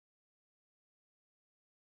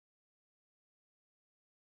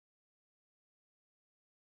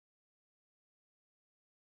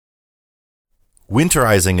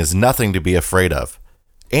Winterizing is nothing to be afraid of,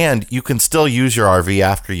 and you can still use your RV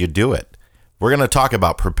after you do it. We're going to talk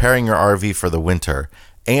about preparing your RV for the winter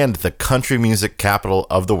and the country music capital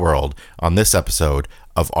of the world on this episode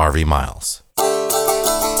of RV Miles.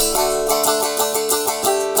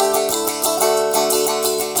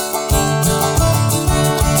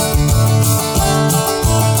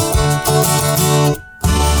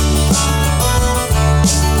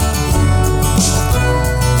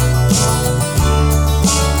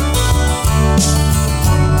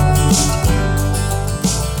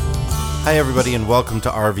 Hi everybody and welcome to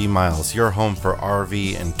RV Miles, your home for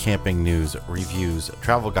RV and camping news, reviews,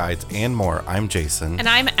 travel guides, and more. I'm Jason. And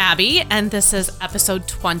I'm Abby, and this is episode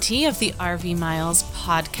 20 of the RV Miles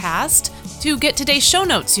podcast. To get today's show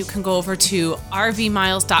notes, you can go over to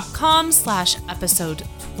rvmiles.com/episode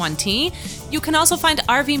 20. You can also find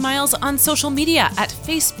RV Miles on social media at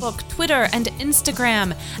Facebook, Twitter, and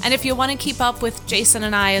Instagram. And if you want to keep up with Jason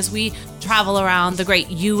and I as we travel around the great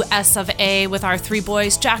US of A with our three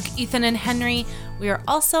boys, Jack, Ethan, and Henry, we are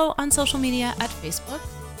also on social media at Facebook,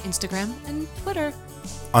 Instagram, and Twitter.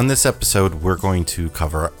 On this episode, we're going to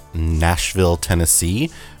cover Nashville, Tennessee,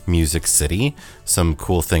 Music City, some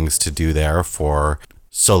cool things to do there for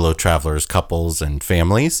solo travelers, couples, and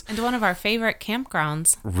families. And one of our favorite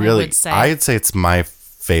campgrounds, really, I would say. I'd say it's my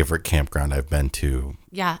favorite campground I've been to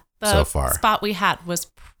so far. The spot we had was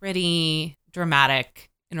pretty dramatic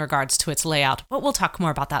in regards to its layout, but we'll talk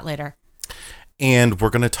more about that later. And we're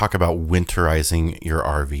going to talk about winterizing your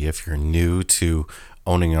RV. If you're new to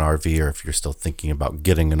owning an RV or if you're still thinking about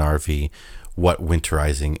getting an RV, what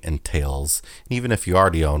winterizing entails. Even if you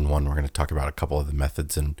already own one, we're going to talk about a couple of the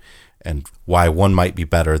methods and why one might be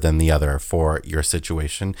better than the other for your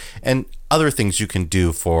situation, and other things you can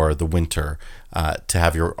do for the winter to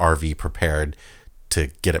have your RV prepared to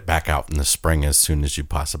get it back out in the spring as soon as you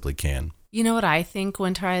possibly can. You know what I think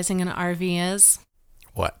winterizing an RV is?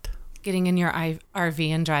 What? Getting in your RV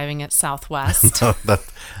and driving it southwest.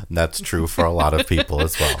 That's true for a lot of people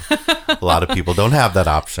as well. A lot of people don't have that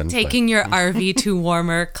option. Taking your RV to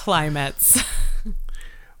warmer climates.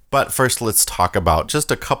 But first, let's talk about just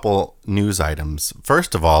a couple news items.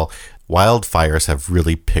 First of all, wildfires have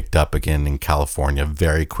really picked up again in California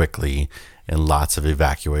very quickly, and lots of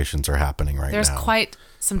evacuations are happening right now. There's quite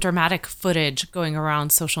some dramatic footage going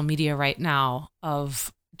around social media right now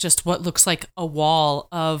of just what looks like a wall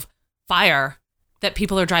of fire that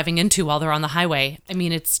people are driving into while they're on the highway. I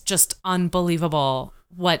mean, it's just unbelievable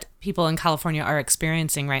what people in California are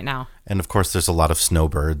experiencing right now. And of course, there's a lot of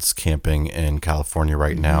snowbirds camping in California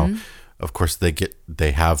right now. Of course,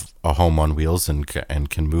 they have a home on wheels and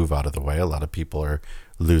can move out of the way. A lot of people are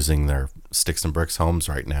losing their sticks and bricks homes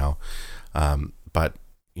right now. But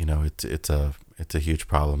you know, it's a huge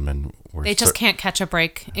problem, and they just can't catch a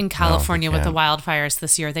break in California with the wildfires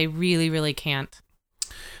this year. They really, really can't.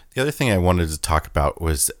 The other thing I wanted to talk about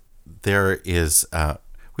was there is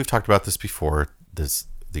we've talked about this before.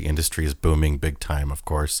 The industry is booming big time, of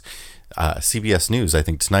course. CBS News, I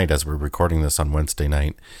think tonight, as we're recording this on Wednesday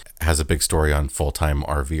night, has a big story on full-time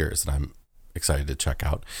RVers that I'm excited to check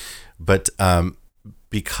out. But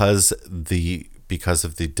because of the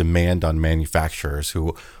demand on manufacturers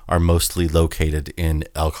who are mostly located in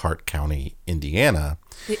Elkhart County, Indiana,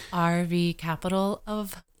 the RV capital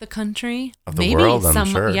of the country, of the world, I'm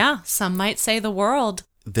sure. Yeah, some might say the world.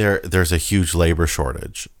 There's a huge labor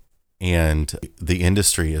shortage. And the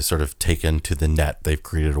industry is sort of taken to the net. They've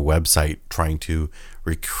created a website trying to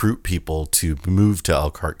recruit people to move to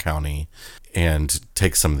Elkhart County and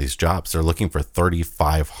take some of these jobs. They're looking for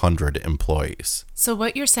 3,500 employees. So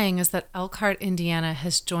what you're saying is that Elkhart, Indiana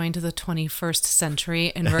has joined the 21st century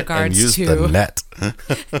in regards and used to the net.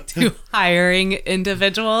 to hiring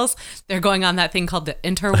individuals. They're going on that thing called the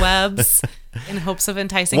interwebs in hopes of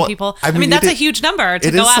enticing people. I mean that's a huge number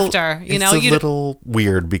to go after. It's a little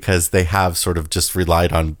weird because they have sort of just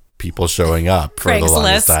relied on people showing up for the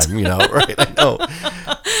longest time, right? I know.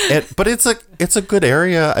 But it's a good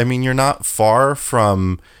area. I mean, you're not far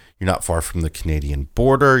from the Canadian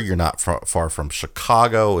border. You're not far from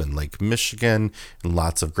Chicago and Lake Michigan and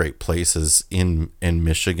lots of great places in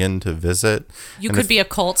Michigan to visit. You could be a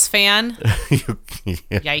Colts fan.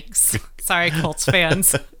 Yikes. Sorry, Colts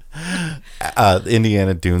fans.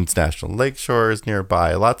 Indiana Dunes National Lakeshore is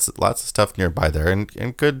nearby. Lots of stuff nearby there,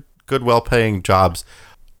 and good well-paying jobs.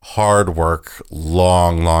 Hard work,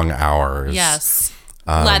 long hours. Yes.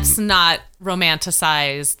 Let's not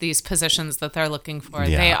romanticize these positions that they're looking for.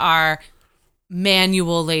 Yeah. They are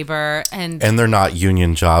manual labor, and they're not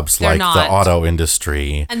union jobs like the auto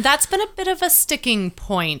industry. And that's been a bit of a sticking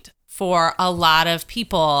point for a lot of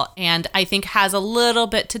people, and I think has a little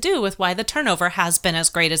bit to do with why the turnover has been as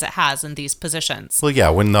great as it has in these positions. Well, yeah,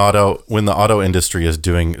 when the auto industry is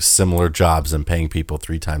doing similar jobs and paying people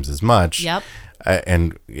 3 times as much, Yep.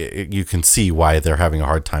 And you can see why they're having a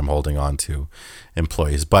hard time holding on to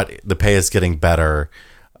employees. But the pay is getting better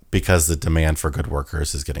because the demand for good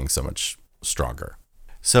workers is getting so much stronger.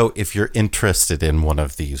 So if you're interested in one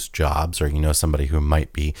of these jobs, or you know somebody who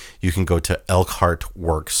might be, you can go to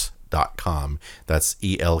elkhartworks.com. That's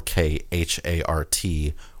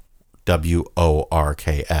ELKHARTWORKS,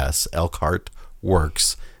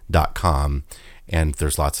 elkhartworks.com. And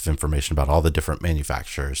there's lots of information about all the different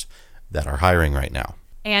manufacturers that are hiring right now.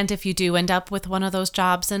 And if you do end up with one of those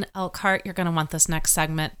jobs in Elkhart, you're going to want this next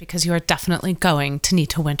segment because you are definitely going to need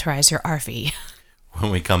to winterize your RV.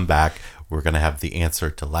 When we come back, we're going to have the answer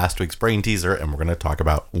to last week's brain teaser, and we're going to talk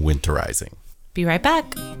about winterizing. Be right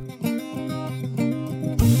back.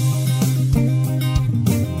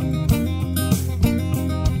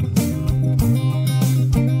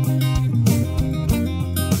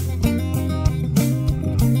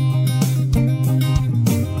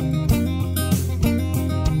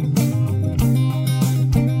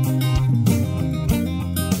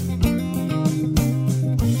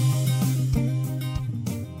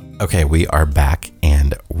 Okay, we are back,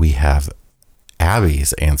 and we have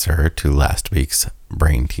Abby's answer to last week's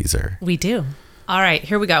brain teaser. We do. All right,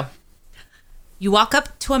 here we go. You walk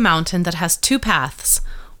up to a mountain that has 2 paths.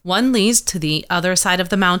 One leads to the other side of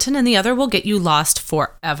the mountain, and the other will get you lost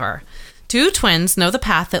forever. 2 twins know the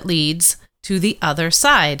path that leads to the other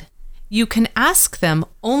side. You can ask them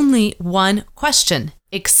only one question,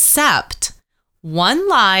 except one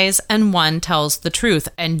lies and one tells the truth,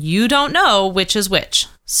 and you don't know which is which.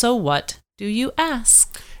 So what do you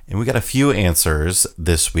ask? And we got a few answers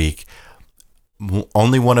this week.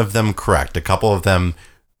 Only one of them correct. A couple of them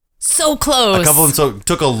so close. A couple of them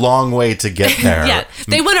took a long way to get there. Yeah,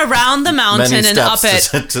 they went around the mountain and up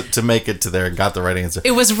it to make it to there and got the right answer.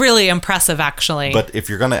 It was really impressive, actually. But if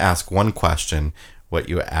you're going to ask one question, what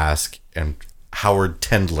you ask, and Howard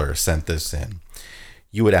Tendler sent this in,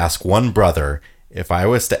 you would ask one brother, if I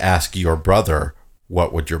was to ask your brother,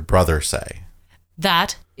 what would your brother say?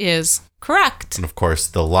 That is correct. And of course,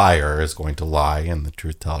 the liar is going to lie, and the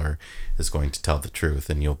truth teller is going to tell the truth,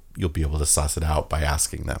 and you'll be able to suss it out by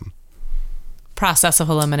asking them. Process of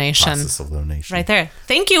elimination. Process of elimination. Right there.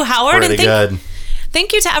 Thank you, Howard. Pretty good.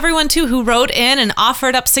 Thank you to everyone, too, who wrote in and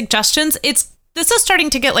offered up suggestions. This is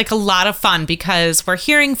starting to get like a lot of fun because we're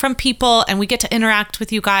hearing from people and we get to interact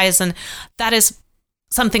with you guys. And that is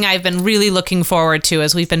something I've been really looking forward to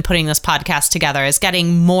as we've been putting this podcast together, is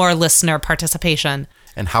getting more listener participation.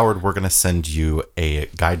 And Howard, we're going to send you a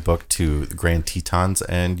guidebook to the Grand Tetons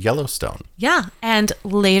and Yellowstone. Yeah. And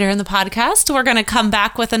later in the podcast, we're going to come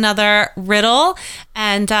back with another riddle.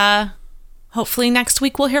 And hopefully next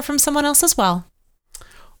week we'll hear from someone else as well.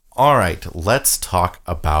 All right. Let's talk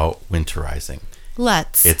about winterizing.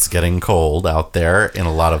 Let's. It's getting cold out there in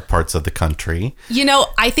a lot of parts of the country. You know,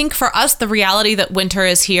 I think for us, the reality that winter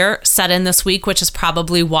is here set in this week, which is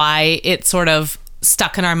probably why it sort of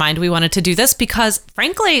stuck in our mind we wanted to do this, because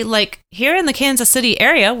frankly, like here in the Kansas City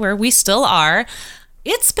area where we still are,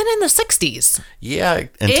 it's been in the 60s. Yeah,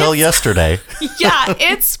 until yesterday. Yeah,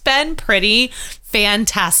 it's been pretty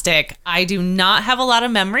fantastic. I do not have a lot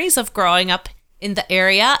of memories of growing up in the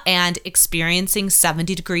area and experiencing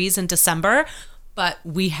 70 degrees in December, but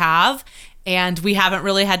we have, and we haven't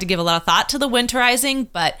really had to give a lot of thought to the winterizing,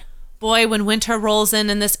 but boy, when winter rolls in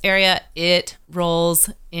this area, it rolls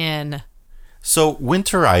in. So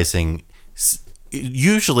winterizing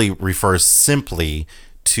usually refers simply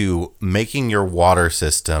to making your water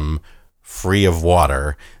system free of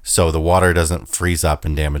water so the water doesn't freeze up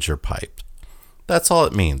and damage your pipe. That's all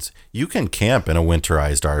it means. You can camp in a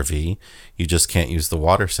winterized RV. You just can't use the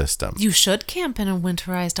water system. You should camp in a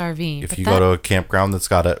winterized RV. If you go to a campground that's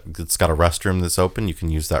got a restroom that's open, you can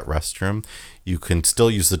use that restroom. You can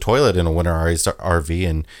still use the toilet in a winterized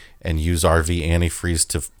RV and use RV antifreeze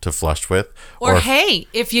to flush with. Or hey,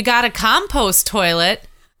 if you got a compost toilet,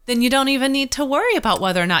 then you don't even need to worry about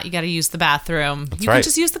whether or not you got to use the bathroom. You can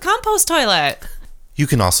just use the compost toilet. You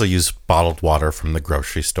can also use bottled water from the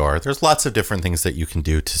grocery store. There's lots of different things that you can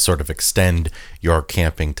do to sort of extend your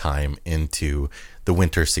camping time into the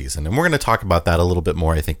winter season. And we're going to talk about that a little bit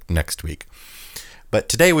more, I think, next week. But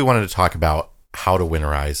today we wanted to talk about how to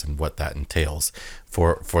winterize and what that entails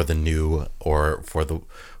for the new or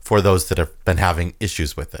for those that have been having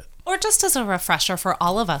issues with it. Or just as a refresher for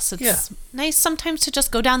all of us. It's nice sometimes to just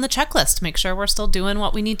go down the checklist, make sure we're still doing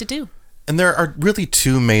what we need to do. And there are really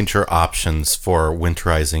 2 major options for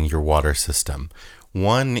winterizing your water system.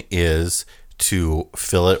 One is to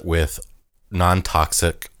fill it with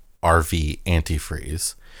non-toxic RV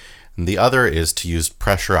antifreeze. And the other is to use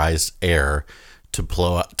pressurized air to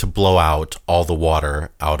blow out all the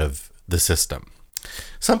water out of the system.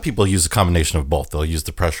 Some people use a combination of both. They'll use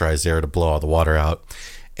the pressurized air to blow all the water out,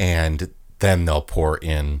 and then they'll pour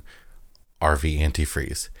in RV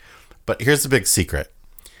antifreeze. But here's the big secret.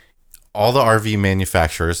 All the RV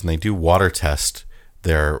manufacturers, and they do water test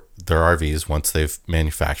their RVs once they've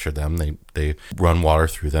manufactured them. They run water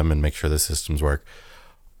through them and make sure the systems work.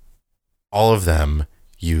 All of them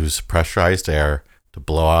use pressurized air to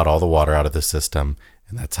blow out all the water out of the system,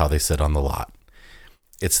 and that's how they sit on the lot.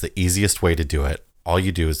 It's the easiest way to do it. All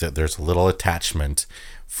you do is that there's a little attachment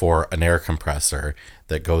for an air compressor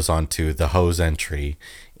that goes onto the hose entry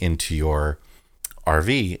into your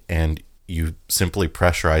RV, and you simply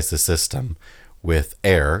pressurize the system with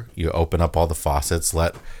air. You open up all the faucets,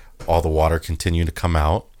 let all the water continue to come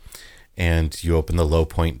out, and you open the low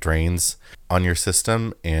point drains on your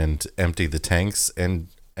system and empty the tanks, and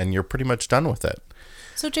you're pretty much done with it.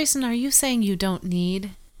 So Jason, are you saying you don't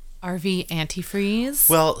need RV antifreeze?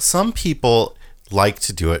 Well, some people like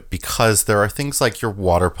to do it because there are things like your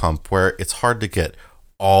water pump where it's hard to get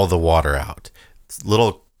all the water out. It's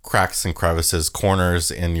little cracks and crevices,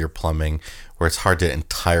 corners in your plumbing where it's hard to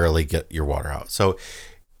entirely get your water out. So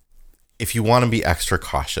if you want to be extra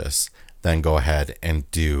cautious, then go ahead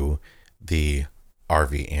and do the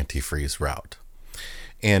RV antifreeze route.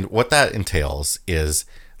 And what that entails is,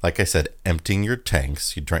 like I said, emptying your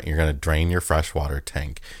tanks. You're going to drain your freshwater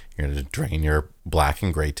tank. You're going to drain your black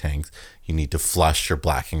and gray tanks. You need to flush your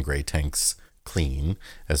black and gray tanks clean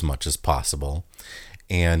as much as possible.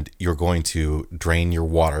 And you're going to drain your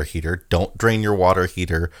water heater. Don't drain your water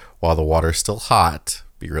heater while the water's still hot.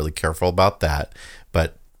 Be really careful about that.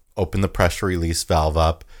 But open the pressure release valve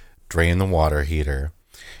up, drain the water heater.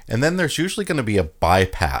 And then there's usually going to be a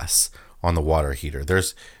bypass on the water heater.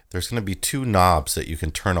 There's going to be two knobs that you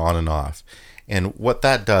can turn on and off. And what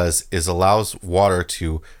that does is allows water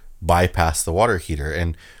to bypass the water heater.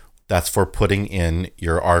 And that's for putting in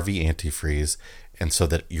your RV antifreeze, and so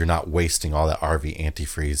that you're not wasting all that RV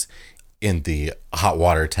antifreeze in the hot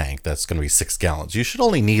water tank. That's going to be 6 gallons. You should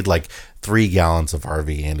only need like 3 gallons of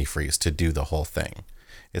RV antifreeze to do the whole thing.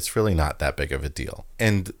 It's really not that big of a deal.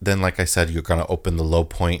 And then, like I said, you're going to open the low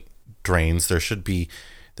point drains. There should be,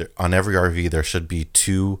 on every RV, there should be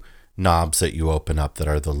 2 knobs that you open up that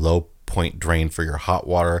are the low point drain for your hot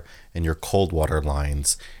water and your cold water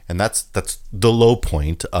lines. And that's the low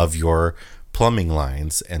point of your plumbing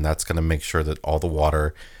lines, and that's going to make sure that all the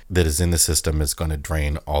water that is in the system is going to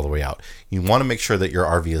drain all the way out. You want to make sure that your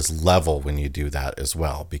RV is level when you do that as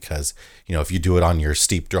well, because if you do it on your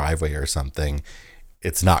steep driveway or something,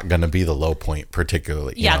 it's not going to be the low point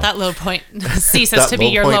particularly. Yeah, that low point ceases to be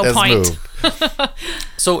your low point.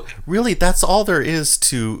 So really, that's all there is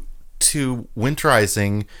to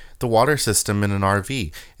winterizing the water system in an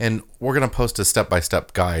RV. And we're going to post a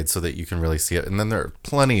step-by-step guide so that you can really see it. And then there are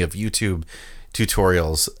plenty of YouTube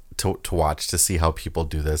tutorials to watch to see how people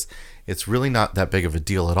do this. It's really not that big of a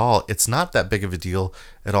deal at all. It's not that big of a deal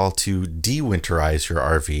at all to de-winterize your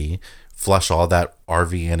RV, flush all that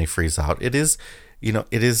RV antifreeze out. It is, you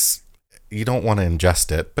don't want to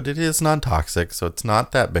ingest it, but it is non-toxic, so it's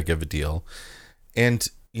not that big of a deal. And,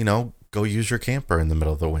 go use your camper in the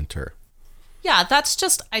middle of the winter. Yeah, that's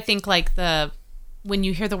just, I think, when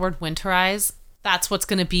you hear the word winterize, that's what's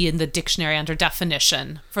going to be in the dictionary under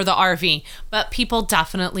definition for the RV. But people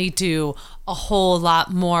definitely do a whole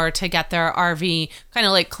lot more to get their RV kind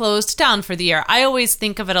of closed down for the year. I always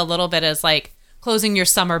think of it a little bit as closing your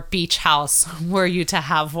summer beach house were you to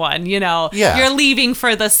have one, Yeah. You're leaving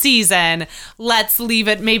for the season. Let's leave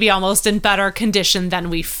it maybe almost in better condition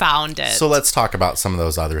than we found it. So let's talk about some of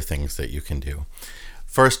those other things that you can do.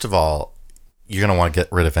 First of all, you're going to want to get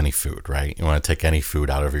rid of any food, right? You want to take any food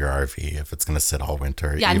out of your RV if it's going to sit all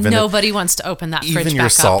winter. Yeah, nobody wants to open that fridge back up. Even your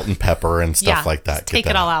salt and pepper and stuff like that. Take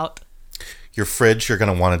it all out. Your fridge, you're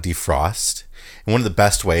going to want to defrost. And one of the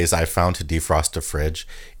best ways I've found to defrost a fridge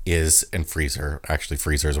is, and freezer, actually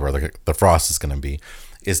freezer is where the frost is going to be,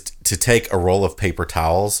 is to take a roll of paper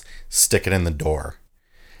towels, stick it in the door,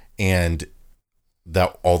 and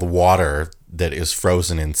all the water that is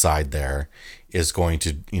frozen inside there is going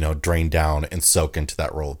to, drain down and soak into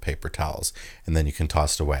that roll of paper towels, and then you can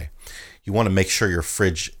toss it away. You want to make sure your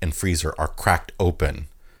fridge and freezer are cracked open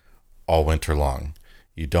all winter long.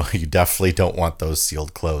 You definitely don't want those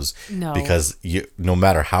sealed closed. No. Because no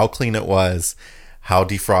matter how clean it was, how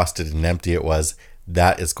defrosted and empty it was,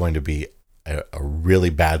 that is going to be a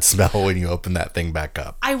really bad smell when you open that thing back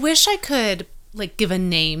up. I wish I could like give a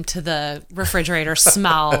name to the refrigerator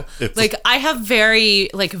smell. Like I have very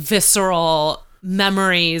like visceral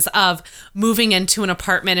memories of moving into an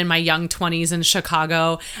apartment in my young 20s in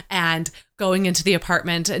Chicago and going into the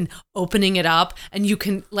apartment and opening it up, and you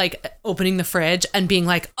can like opening the fridge and being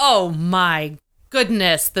like, oh my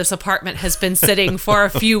goodness, this apartment has been sitting for a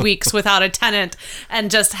few weeks without a tenant, and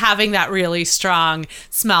just having that really strong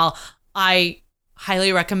smell. I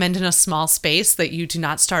highly recommend in a small space that you do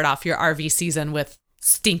not start off your RV season with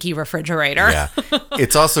stinky refrigerator. Yeah.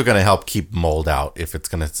 It's also going to help keep mold out if it's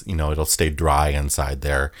going to, it'll stay dry inside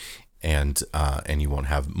there, and you won't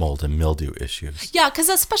have mold and mildew issues. Yeah, because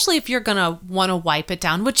especially if you're going to want to wipe it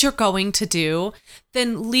down, which you're going to do,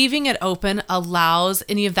 then leaving it open allows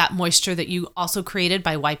any of that moisture that you also created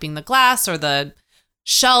by wiping the glass or the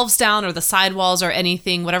shelves down or the sidewalls or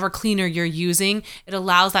anything, whatever cleaner you're using, it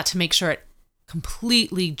allows that to make sure it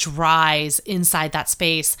completely dries inside that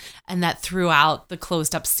space, and that throughout the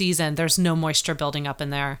closed up season, there's no moisture building up in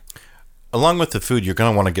there. Along with the food, you're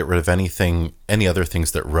going to want to get rid of any other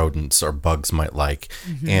things that rodents or bugs might like,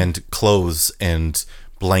 and clothes and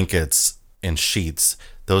blankets and sheets,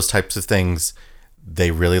 those types of things, they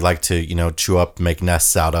really like to, chew up, make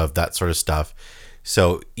nests out of, that sort of stuff.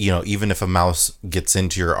 So, even if a mouse gets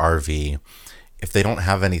into your RV, if they don't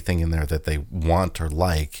have anything in there that they want or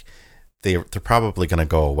like, they're probably going to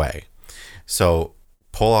go away. So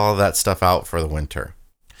pull all of that stuff out for the winter.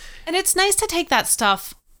 And it's nice to take that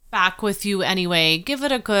stuff back with you anyway. Give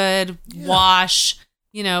it a good wash,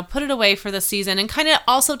 put it away for the season, and kind of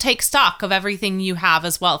also take stock of everything you have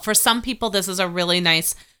as well. For some people, this is a really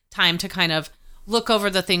nice time to kind of look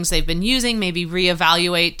over the things they've been using, maybe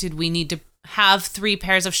reevaluate. Did we need to have 3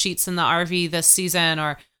 pairs of sheets in the RV this season?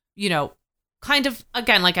 Or, kind of,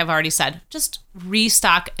 again, like I've already said, just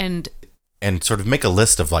restock and sort of make a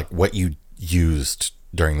list of like what you used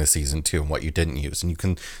during the season too and what you didn't use. And you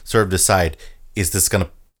can sort of decide, is this going to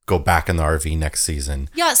go back in the RV next season?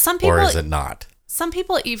 Yeah, some people, or is it not? Some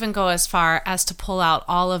people even go as far as to pull out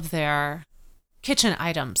all of their kitchen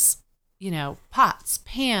items, pots,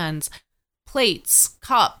 pans, plates,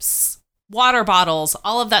 cups, water bottles,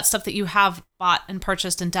 all of that stuff that you have bought and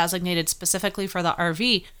purchased and designated specifically for the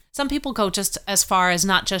RV. Some people go just as far as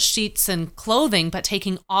not just sheets and clothing, but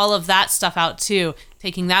taking all of that stuff out too,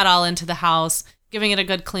 taking that all into the house, giving it a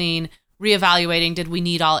good clean, reevaluating, did we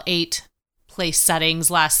need all 8 place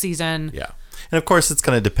settings last season? Yeah. And of course, it's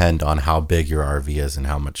going to depend on how big your RV is and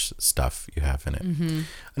how much stuff you have in it.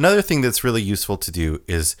 Another thing that's really useful to do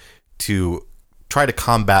is to try to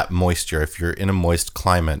combat moisture. If you're in a moist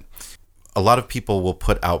climate, a lot of people will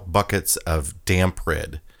put out buckets of damp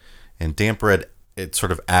rid. And damp rid, it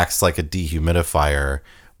sort of acts like a dehumidifier,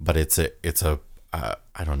 but it's a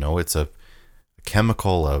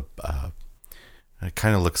chemical. It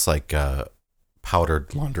kind of looks like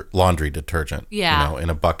powdered laundry detergent, in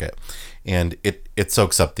a bucket, and it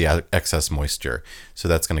soaks up the excess moisture. So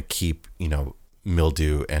that's going to keep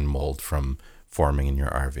mildew and mold from forming in your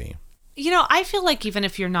RV. I feel like even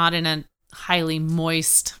if you're not in a highly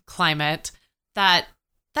moist climate, that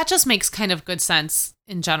just makes kind of good sense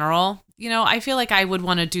in general. I feel like I would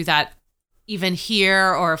want to do that even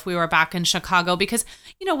here, or if we were back in Chicago, because,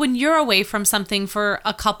 when you're away from something for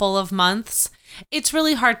a couple of months, it's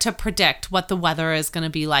really hard to predict what the weather is going to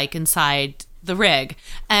be like inside the rig.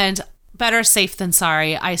 And better safe than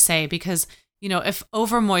sorry, I say, because, if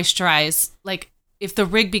over moisturize, like if the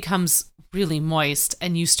rig becomes really moist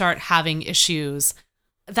and you start having issues,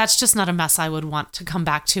 that's just not a mess I would want to come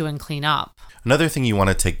back to and clean up. Another thing you want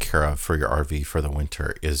to take care of for your RV for the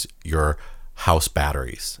winter is your house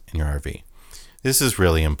batteries in your RV. This is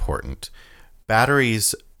really important.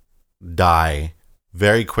 Batteries die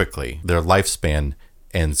very quickly. Their lifespan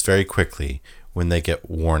ends very quickly when they get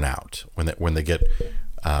worn out, when they get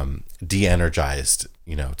de-energized,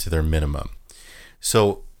 to their minimum.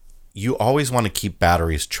 So you always want to keep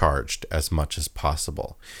batteries charged as much as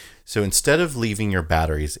possible. So instead of leaving your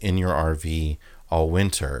batteries in your RV all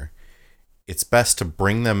winter, it's best to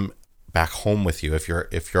bring them back home with you. If your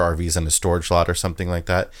RV is in a storage lot or something like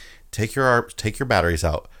that, take your batteries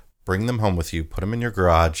out, bring them home with you, put them in your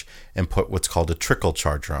garage, and put what's called a trickle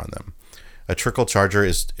charger on them. A trickle charger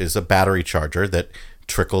is a battery charger that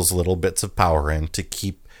trickles little bits of power in to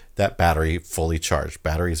keep that battery fully charged.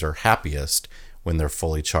 Batteries are happiest when they're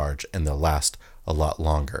fully charged, and they'll last a lot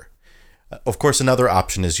longer. Of course, another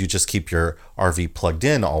option is you just keep your RV plugged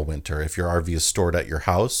in all winter. If your RV is stored at your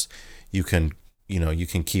house, you can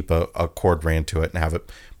keep a cord ran to it and have it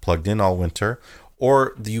plugged in all winter.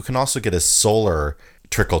 Or you can also get a solar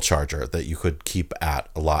trickle charger that you could keep at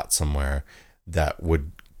a lot somewhere that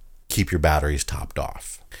would keep your batteries topped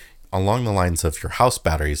off. along the lines of your house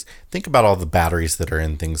batteries, think about all the batteries that are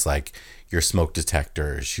in things like your smoke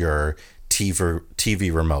detectors, your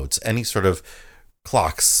TV remotes, any sort of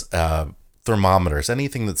clocks, thermometers,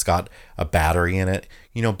 anything that's got a battery in it.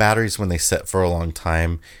 Batteries, when they sit for a long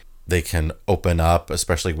time, they can open up,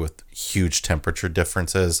 especially with huge temperature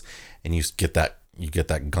differences, and you get that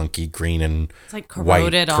gunky green and it's like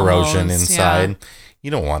white corrosion almost, inside. yeah.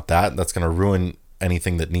 You don't want that. That's going to ruin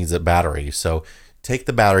anything that needs a battery. So take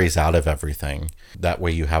the batteries out of everything. That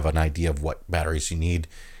way you have an idea of what batteries you need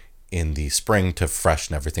in the spring to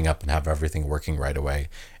freshen everything up and have everything working right away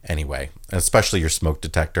anyway. And especially your smoke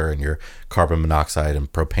detector and your carbon monoxide and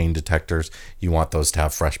propane detectors, you want those to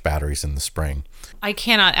have fresh batteries in the spring. I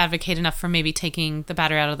cannot advocate enough for maybe taking the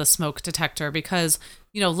battery out of the smoke detector because,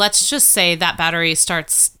 let's just say that battery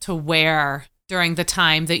starts to wear during the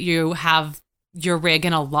time that you have your rig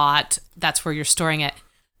in a lot, that's where you're storing it.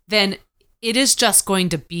 Then it is just going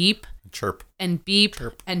to beep, chirp, and beep,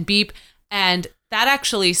 chirp, and beep. And that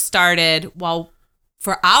actually started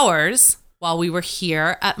for hours while we were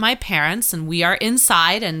here at my parents' and we are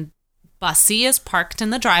inside and Bussy is parked in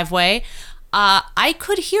the driveway. I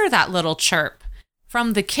could hear that little chirp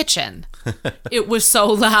from the kitchen. It was so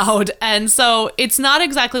loud. And so it's not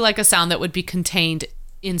exactly like a sound that would be contained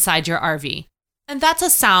inside your RV. And that's a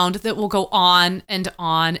sound that will go on and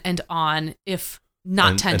on and on if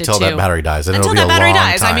not tended to. Until that battery dies. And until it'll be that battery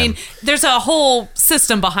dies. Time. I mean, there's a whole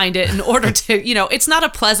system behind it in order to, it's not a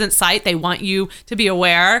pleasant sight. They want you to be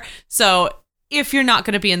aware. So if you're not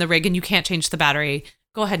going to be in the rig and you can't change the battery,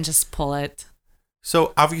 go ahead and just pull it.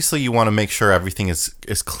 So obviously you want to make sure everything is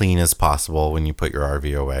as clean as possible when you put your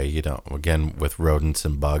RV away. You don't, again, with rodents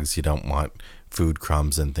and bugs, you don't want food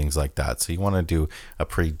crumbs and things like that. So you want to do a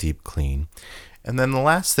pretty deep clean. And then the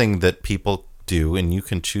last thing that people do, and you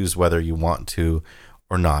can choose whether you want to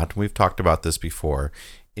or not, we've talked about this before,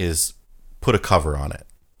 is put a cover on it.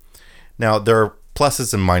 Now, there are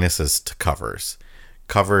pluses and minuses to covers.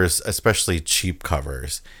 Covers, especially cheap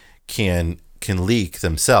covers, can leak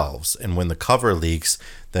themselves. And when the cover leaks,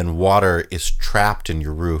 then water is trapped in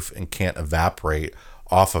your roof and can't evaporate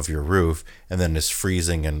off of your roof, and then is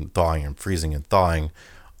freezing and thawing and freezing and thawing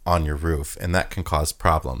on your roof. And that can cause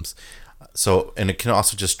problems. So, and it can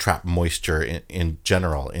also just trap moisture in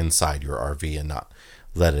general inside your RV and not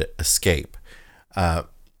let it escape.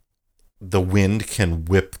 The wind can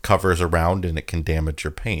whip covers around and it can damage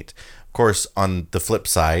your paint. Of course, on the flip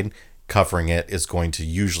side, covering it is going to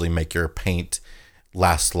usually make your paint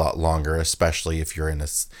last a lot longer, especially if your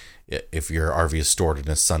RV is stored in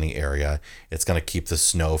a sunny area. It's going to keep the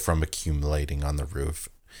snow from accumulating on the roof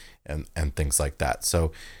and things like that.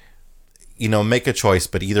 So, make a choice,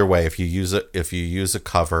 but either way, if you use a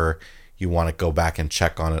cover, you want to go back and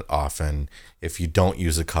check on it often. If you don't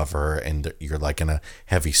use a cover and you're like in a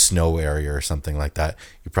heavy snow area or something like that,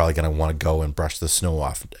 you're probably going to want to go and brush the snow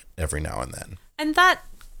off every now and then. And that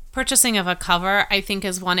purchasing of a cover, I think,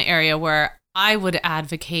 is one area where I would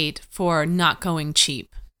advocate for not going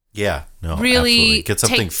cheap. Yeah, no, really absolutely. Get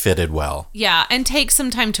something fitted well. Yeah, and take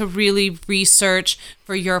some time to really research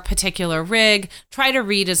for your particular rig. Try to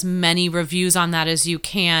read as many reviews on that as you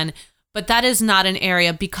can. But that is not an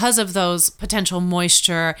area, because of those potential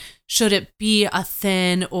moisture, should it be a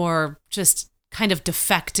thin or just kind of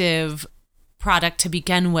defective product to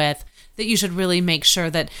begin with, that you should really make sure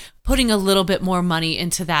that putting a little bit more money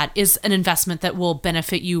into that is an investment that will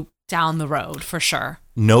benefit you down the road for sure.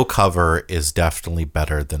 No cover is definitely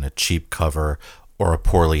better than a cheap cover or a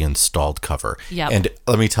poorly installed cover. Yep. And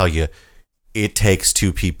let me tell you, it takes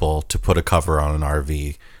two people to put a cover on an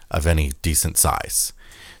RV of any decent size.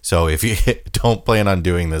 So if you don't plan on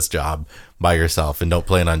doing this job by yourself, and don't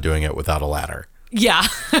plan on doing it without a ladder. Yeah,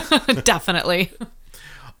 definitely.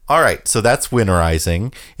 All right, so that's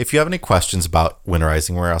winterizing. If you have any questions about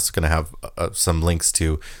winterizing, we're also going to have some links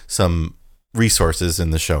to some resources in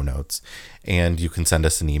the show notes. And you can send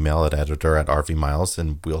us an email at editor@RVMiles,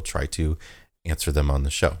 and we'll try to answer them on the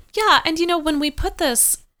show. Yeah, and when we put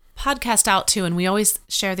this podcast out too, and we always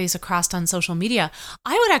share these across on social media,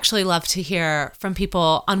 I would actually love to hear from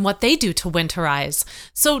people on what they do to winterize.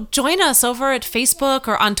 So join us over at Facebook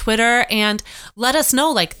or on Twitter and let us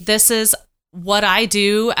know, this is what I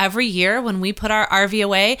do every year when we put our RV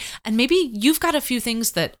away. And maybe you've got a few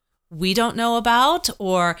things that we don't know about,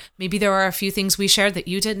 or maybe there are a few things we shared that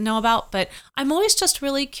you didn't know about. But I'm always just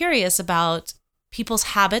really curious about people's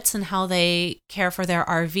habits and how they care for their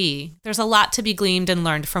RV. There's a lot to be gleaned and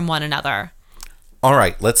learned from one another. All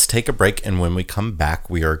right, let's take a break. And when we come back,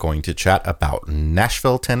 we are going to chat about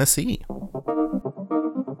Nashville, Tennessee.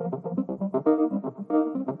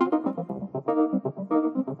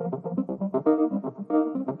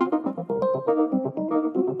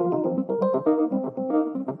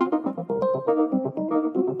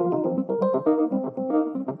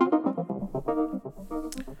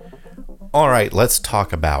 All right, let's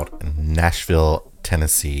talk about Nashville,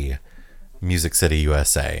 Tennessee, Music City,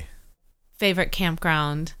 USA. Favorite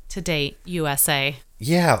campground to date, USA.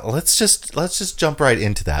 Yeah, let's just jump right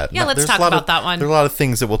into that. Yeah, let's talk about that one. There are a lot of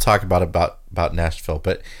things that we'll talk about Nashville,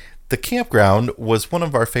 but the campground was one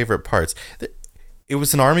of our favorite parts. It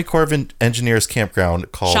was an Army Corps of Engineers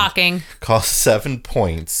campground called 7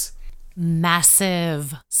 Points.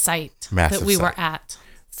 Massive site that we were at.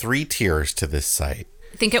 3 tiers to this site.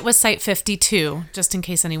 I think it was site 52, just in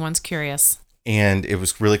case anyone's curious. And it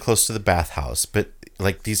was really close to the bathhouse, but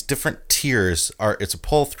like these different tiers it's a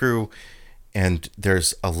pull through, and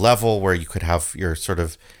there's a level where you could have your sort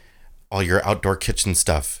of all your outdoor kitchen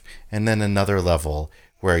stuff, and then another level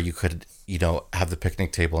where you could, have the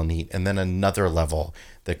picnic table and eat, and then another level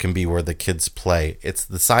that can be where the kids play. It's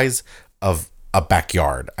the size of a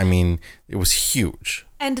backyard. I mean, it was huge.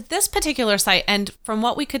 And this particular site, and from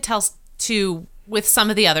what we could tell too with some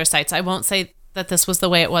of the other sites, I won't say that this was the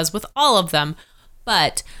way it was with all of them,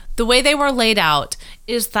 but the way they were laid out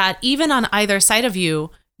is that even on either side of you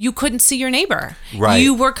couldn't see your neighbor. Right.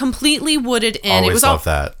 You were completely wooded in. Always loved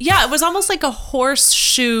that. Yeah, it was almost like a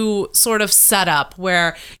horseshoe sort of setup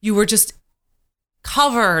where you were just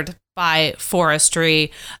covered by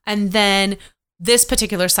forestry. And then this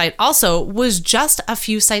particular site also was just a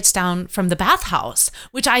few sites down from the bathhouse,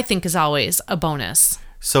 which I think is always a bonus.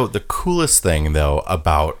 So the coolest thing, though,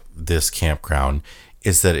 about this campground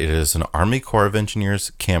is that it is an Army Corps of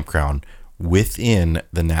Engineers campground within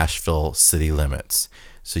the Nashville city limits.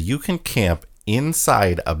 So you can camp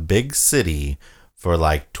inside a big city for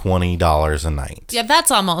like $20 a night. Yeah,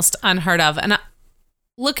 that's almost unheard of. And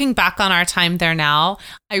looking back on our time there now,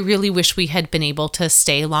 I really wish we had been able to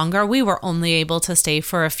stay longer. We were only able to stay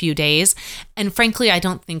for a few days. And frankly, I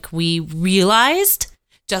don't think we realized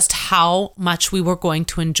just how much we were going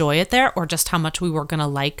to enjoy it there, or just how much we were going to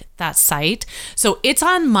like that site. So it's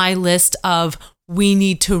on my list of we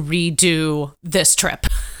need to redo this trip.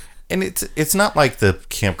 And it's not like the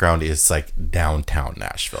campground is like downtown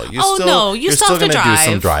Nashville. You still have to drive.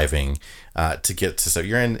 Do some driving to get to. So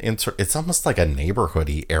you're in it's almost like a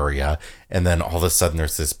neighborhoody area, and then all of a sudden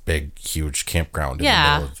there's this big, huge campground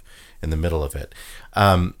in the middle of it.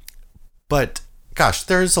 But gosh,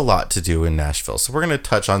 there's a lot to do in Nashville. So we're going to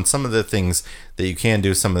touch on some of the things that you can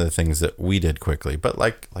do, some of the things that we did quickly. But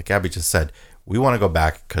like Abby just said, we want to go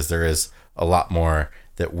back because there is a lot more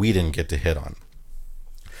that we didn't get to hit on.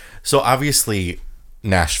 So obviously,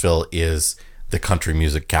 Nashville is the country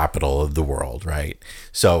music capital of the world, right?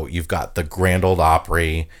 So you've got the Grand Ole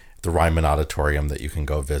Opry, the Ryman Auditorium that you can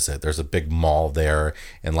go visit. There's a big mall there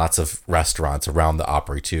and lots of restaurants around the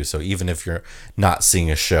Opry too. So even if you're not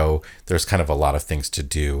seeing a show, there's kind of a lot of things to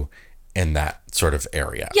do in that sort of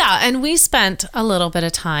area. Yeah, and we spent a little bit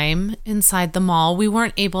of time inside the mall. We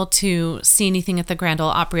weren't able to see anything at the Grand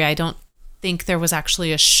Ole Opry. I don't think there was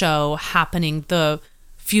actually a show happening the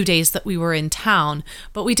few days that we were in town,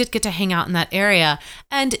 but we did get to hang out in that area.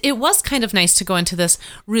 And it was kind of nice to go into this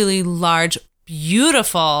really large,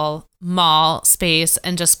 beautiful mall space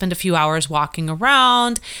and just spend a few hours walking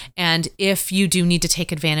around. And if you do need to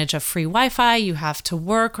take advantage of free Wi-Fi, you have to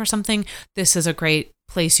work or something, this is a great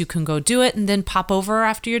place you can go do it and then pop over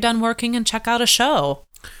after you're done working and check out a show.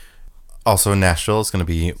 Also in Nashville is going to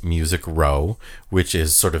be Music Row, which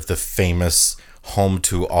is sort of the famous home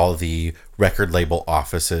to all the record label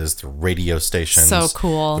offices, the radio stations, so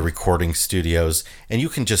cool, the recording studios, and you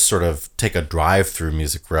can just sort of take a drive through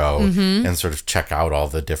Music Row and sort of check out all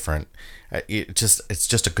the different. It's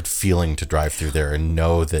just a good feeling to drive through there and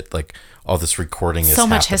know that like all this recording is happening.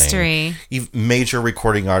 So much history. Major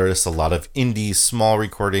recording artists, a lot of indie, small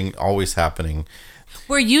recording, always happening.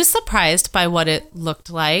 Were you surprised by what it looked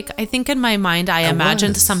like? I think in my mind I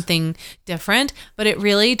imagined something different, but it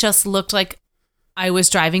really just looked like I was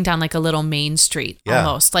driving down like a little main street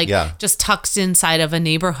almost, just tucked inside of a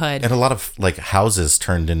neighborhood. And a lot of like houses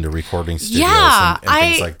turned into recording studios and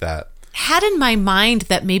things like that. Had in my mind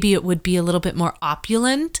that maybe it would be a little bit more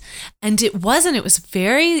opulent, and it wasn't. It was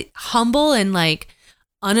very humble and like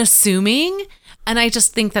unassuming. And I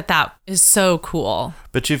just think that is so cool.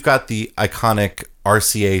 But you've got the iconic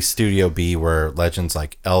RCA Studio B where legends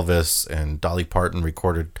like Elvis and Dolly Parton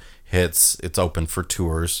recorded hits. It's open for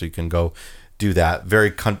tours, so you can go do that.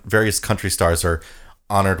 Various country stars are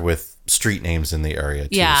honored with street names in the area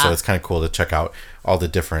too. Yeah. So it's kind of cool to check out all the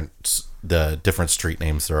different street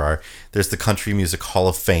names there are. There's the Country Music Hall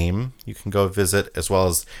of Fame you can go visit, as well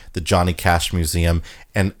as the Johnny Cash Museum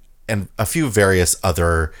and a few various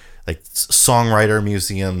other like songwriter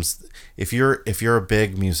museums. If you're a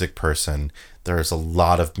big music person, there's a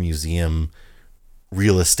lot of museum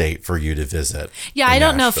real estate for you to visit. Yeah, I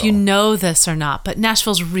don't know if you know this or not, but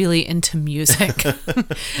Nashville's really into music.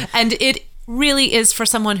 And it really is, for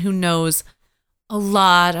someone who knows a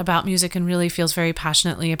lot about music and really feels very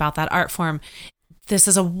passionately about that art form, this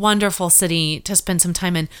is a wonderful city to spend some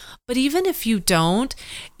time in. But even if you don't,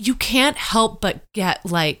 you can't help but get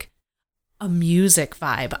like a music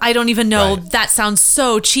vibe. I don't even know, that sounds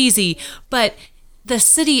so cheesy, but the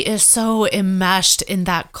city is so enmeshed in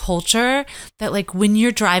that culture that like when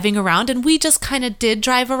you're driving around, and we just kind of did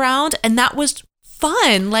drive around, and that was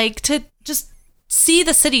fun, like to just see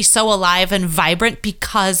the city so alive and vibrant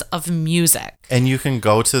because of music. And you can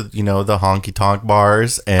go to, the honky tonk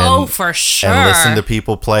bars and for sure, and listen to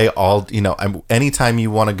people play all, anytime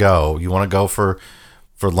you want to go for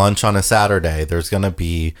lunch on a Saturday, there's going to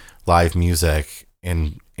be live music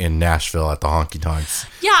in Nashville at the honky tonks.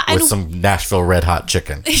 Yeah, with some Nashville Red Hot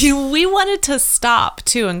chicken. We wanted to stop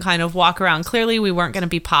too and kind of walk around. Clearly we weren't going to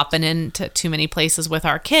be popping into too many places with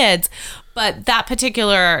our kids, but that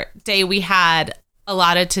particular day we had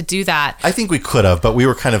allotted to do that. I think we could have, but we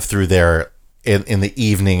were kind of through there in the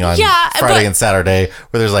evening on Friday and Saturday,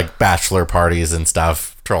 where there's like bachelor parties and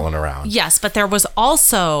stuff trolling around. Yes, but there was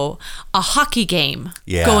also a hockey game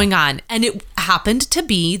going on, and it happened to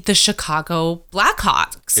be the Chicago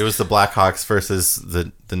Blackhawks. It was the Blackhawks versus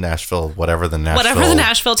the Nashville, whatever the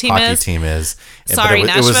Nashville team hockey is. team is. Sorry,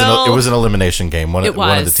 Nashville. It was an elimination game. One of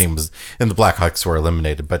the teams, and the Blackhawks were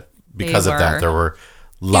eliminated, but because of that, there were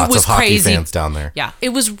lots of hockey fans down there. Yeah, it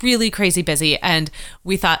was really crazy busy. And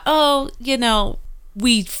we thought,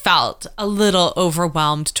 we felt a little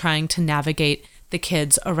overwhelmed trying to navigate the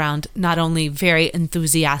kids around not only very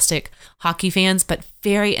enthusiastic hockey fans, but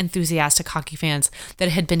very enthusiastic hockey fans that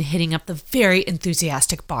had been hitting up the very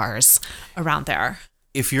enthusiastic bars around there.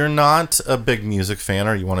 If you're not a big music fan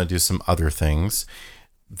or you want to do some other things,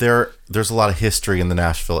 there's a lot of history in the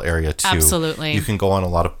Nashville area too. Absolutely. You can go on a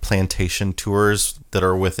lot of plantation tours that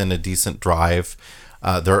are within a decent drive.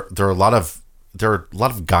 There are a lot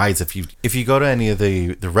of guides. If you go to any of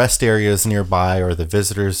the rest areas nearby or the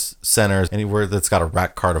visitors centers, anywhere that's got a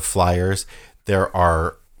rack cart of flyers, there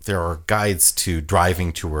are guides to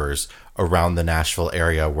driving tours around the Nashville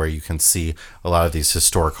area where you can see a lot of these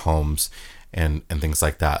historic homes and things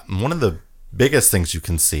like that. And one of the biggest things you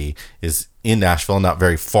can see is in Nashville, not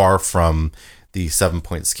very far from the Seven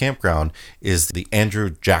Points Campground, is the Andrew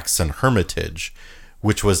Jackson Hermitage,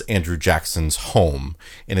 which was Andrew Jackson's home.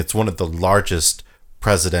 And it's one of the largest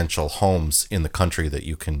presidential homes in the country that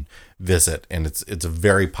you can visit. And it's a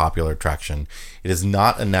very popular attraction. It is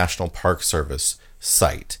not a National Park Service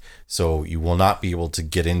site, so you will not be able to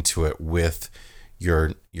get into it with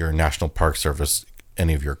your National Park Service,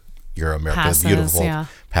 any of your America the Beautiful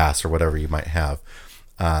pass or whatever you might have.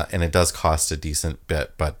 And it does cost a decent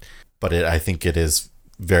bit, but I think it is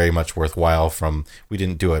very much worthwhile. We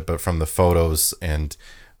didn't do it, but from the photos and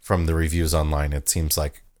from the reviews online, it seems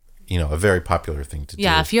like, a very popular thing to do.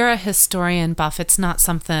 Yeah, if you're a historian buff, it's not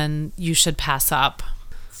something you should pass up.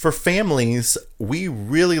 For families, we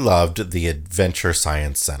really loved the Adventure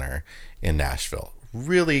Science Center in Nashville.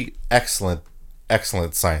 Really excellent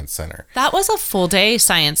science center. That was a full day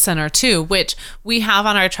science center too, which we have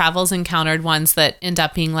on our travels encountered ones that end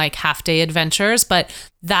up being like half day adventures, but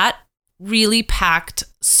that really packed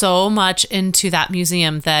so much into that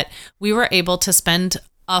museum that we were able to spend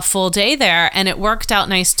a full day there. And it worked out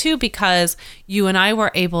nice too, because you and I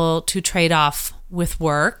were able to trade off with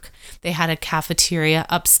work. They had a cafeteria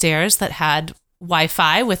upstairs that had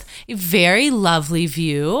Wi-Fi with a very lovely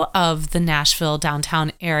view of the Nashville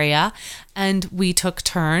downtown area. And we took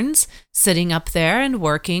turns sitting up there and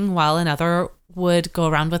working while another would go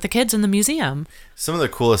around with the kids in the museum. Some of the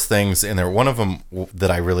coolest things in there, one of them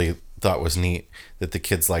that I really thought was neat that the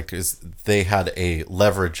kids liked, is they had a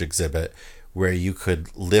leverage exhibit where you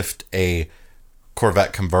could lift a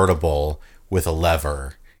Corvette convertible with a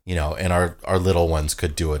lever, and our little ones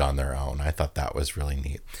could do it on their own. I thought that was really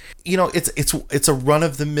neat. It's a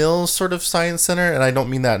run-of-the-mill sort of science center, and I don't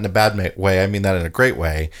mean that in a bad way. I mean that in a great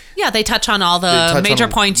way. Yeah, they touch on all the major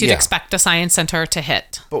points you'd expect a science center to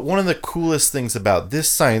hit. But one of the coolest things about this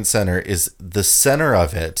science center is the center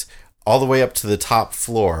of it, all the way up to the top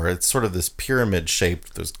floor. It's sort of this pyramid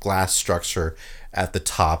shaped, this glass structure at the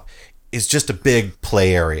top, is just a big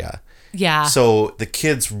play area. Yeah. So the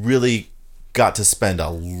kids really got to spend a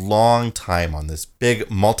long time on this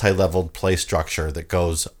big multi-leveled play structure that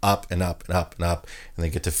goes up and up and up and up, and they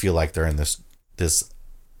get to feel like they're in this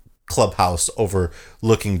clubhouse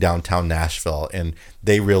overlooking downtown Nashville, and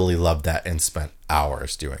they really loved that and spent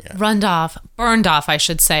hours doing it. Burned off, I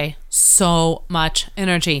should say. So much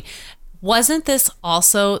energy. Wasn't this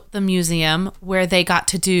also the museum where they got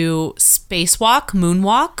to do spacewalk,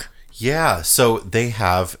 moonwalk? Yeah, so they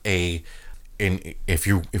have if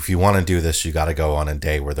you want to do this, you got to go on a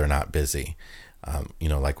day where they're not busy,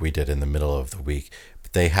 like we did in the middle of the week.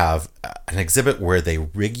 But they have an exhibit where they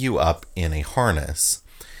rig you up in a harness,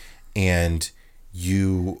 and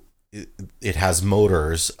it has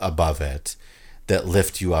motors above it that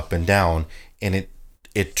lift you up and down, and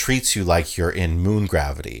it treats you like you're in moon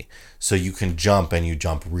gravity. So you can jump, and you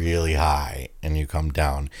jump really high, and you come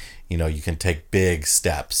down. You can take big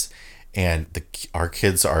steps, and our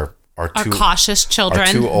kids are two cautious children. Our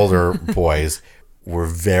two older boys were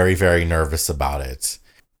very, very nervous about it.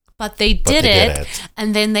 But they did it,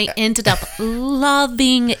 and then they ended up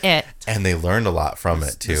loving it. And they learned a lot from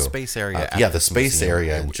it too. The space area, the space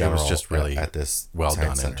area in general, it was just really at this well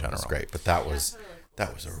done center in general. was great. But that was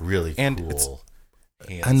a really cool.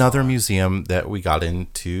 Another museum that we got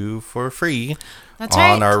into for free. That's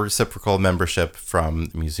on right. Our reciprocal membership from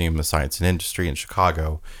the Museum of Science and Industry in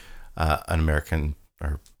Chicago, an American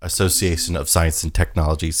or Association of Science and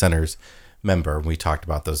Technology Centers member. We talked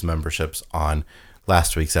about those memberships on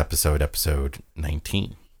last week's episode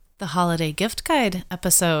 19. The holiday gift guide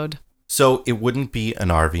episode. So it wouldn't be an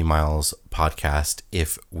RV Miles podcast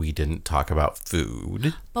if we didn't talk about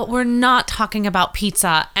food. But we're not talking about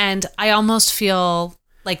pizza, and I almost feel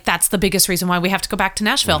like that's the biggest reason why we have to go back to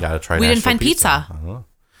Nashville. We got to try We Nashville didn't find pizza.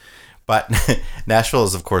 But Nashville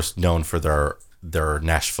is, of course, known for their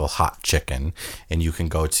Nashville hot chicken, and you can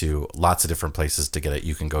go to lots of different places to get it.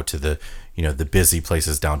 You can go to the busy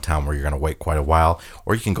places downtown where you're going to wait quite a while,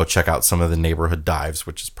 or you can go check out some of the neighborhood dives,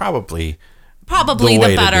 which is probably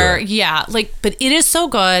the better. Yeah, but it is so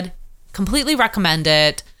good. Completely recommend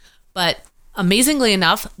it. But amazingly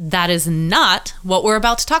enough, that is not what we're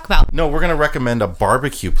about to talk about. No, we're going to recommend a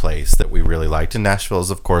barbecue place that we really liked. And Nashville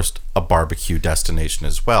is, of course, a barbecue destination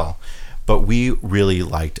as well. But we really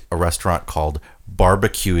liked a restaurant called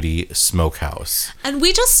Barbecuity Smokehouse. And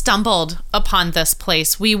we just stumbled upon this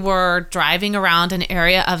place. We were driving around an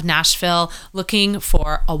area of Nashville looking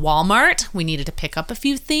for a Walmart. We needed to pick up a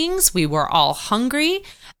few things. We were all hungry,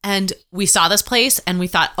 and we saw this place and we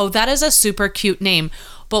thought, oh, that is a super cute name.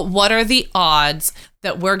 But what are the odds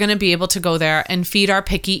that we're going to be able to go there and feed our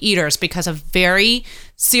picky eaters? Because a very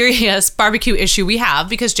serious barbecue issue we have,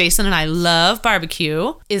 because Jason and I love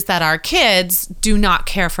barbecue, is that our kids do not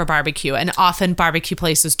care for barbecue. And often barbecue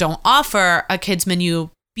places don't offer a kids menu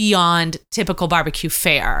beyond typical barbecue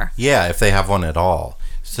fare. Yeah, if they have one at all.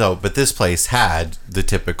 So, but this place had the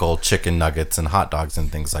typical chicken nuggets and hot dogs and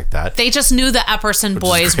things like that. They just knew the Epperson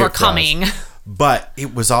boys were coming. But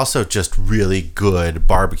it was also just really good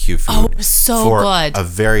barbecue food. Oh, it was so for good. A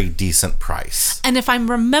very decent price. And if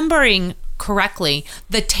I'm remembering correctly,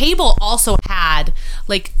 the table also had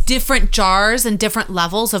different jars and different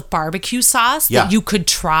levels of barbecue sauce that you could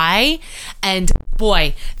try. And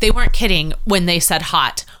boy, they weren't kidding when they said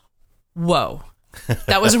hot. Whoa.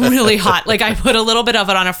 That was really hot. I put a little bit of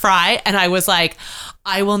it on a fry and I was like,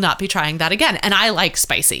 I will not be trying that again. And I like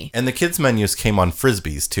spicy. And the kids' menus came on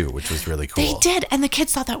Frisbees too, which was really cool. They did. And the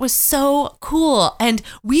kids thought that was so cool. And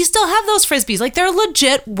we still have those Frisbees. They're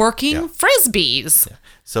legit working Frisbees. Yeah.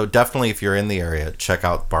 So definitely, if you're in the area, check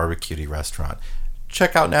out Barbecuity Restaurant.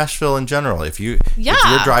 Check out Nashville in general. If you're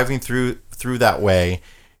driving through that way,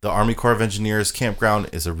 the Army Corps of Engineers campground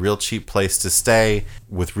is a real cheap place to stay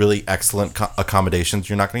with really excellent accommodations.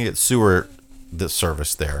 You're not going to get sewer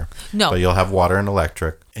service there. No. But you'll have water and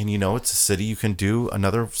electric. And it's a city you can do,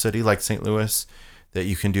 another city like St. Louis, that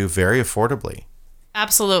you can do very affordably.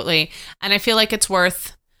 Absolutely. And I feel like it's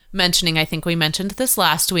worth mentioning. I think we mentioned this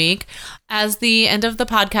last week. As the end of the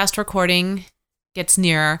podcast recording gets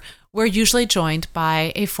nearer, we're usually joined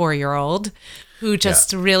by a 4-year-old who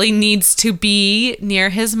just really needs to be near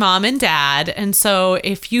his mom and dad. And so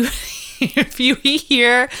if you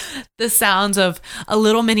hear the sounds of a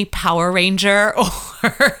little mini Power Ranger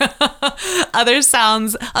or other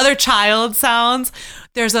child sounds,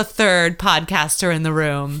 there's a third podcaster in the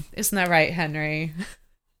room. Isn't that right, Henry?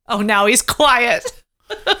 Oh, now he's quiet.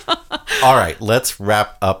 All right, let's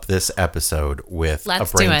wrap up this episode with a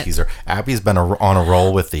brain do it. teaser. Abby's been on a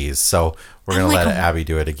roll with these, so we're going to let Abby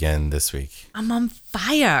do it again this week. I'm on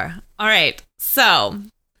fire. All right, so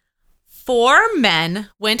 4 men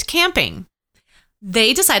went camping.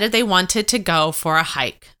 They decided they wanted to go for a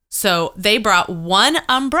hike, so they brought 1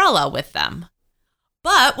 umbrella with them.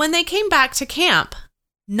 But when they came back to camp,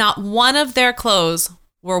 not one of their clothes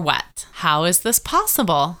were wet. How is this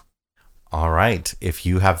possible? All right. If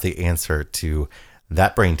you have the answer to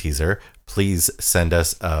that brain teaser, please send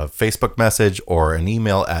us a Facebook message or an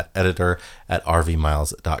email at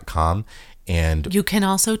editor@rvmiles.com. And you can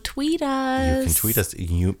also tweet us. You can tweet us,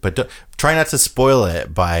 but try not to spoil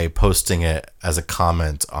it by posting it as a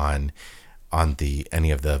comment on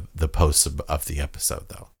any of the posts of the episode,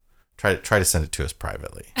 though. Try to send it to us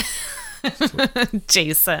privately.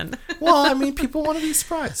 Jason. Well, I mean, people want to be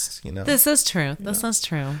surprised, you know. This is true. This is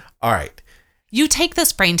true. All right. You take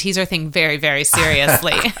this brain teaser thing very, very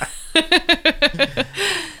seriously.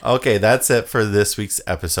 Okay, that's it for this week's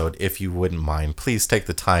episode. If you wouldn't mind, please take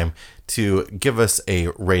the time to give us a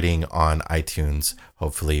rating on iTunes.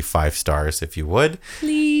 Hopefully 5 stars if you would.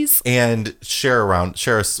 Please. And share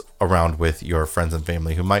us around with your friends and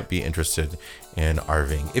family who might be interested in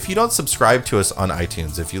RVing. If you don't subscribe to us on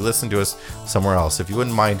iTunes, if you listen to us somewhere else, if you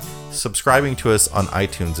wouldn't mind subscribing to us on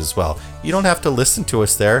iTunes as well. You don't have to listen to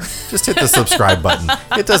us there. Just hit the subscribe button.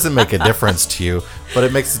 It doesn't make a difference to you, but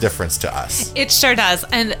it makes a difference to us. It sure does.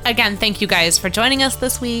 And again, thank you guys for joining us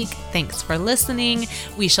this week. Thanks for listening.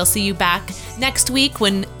 We shall see you back next week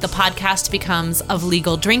when the podcast becomes of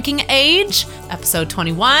legal drinking age, episode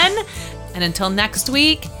 21. And until next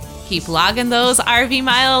week, keep logging those RV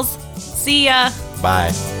miles. See ya.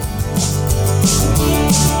 Bye.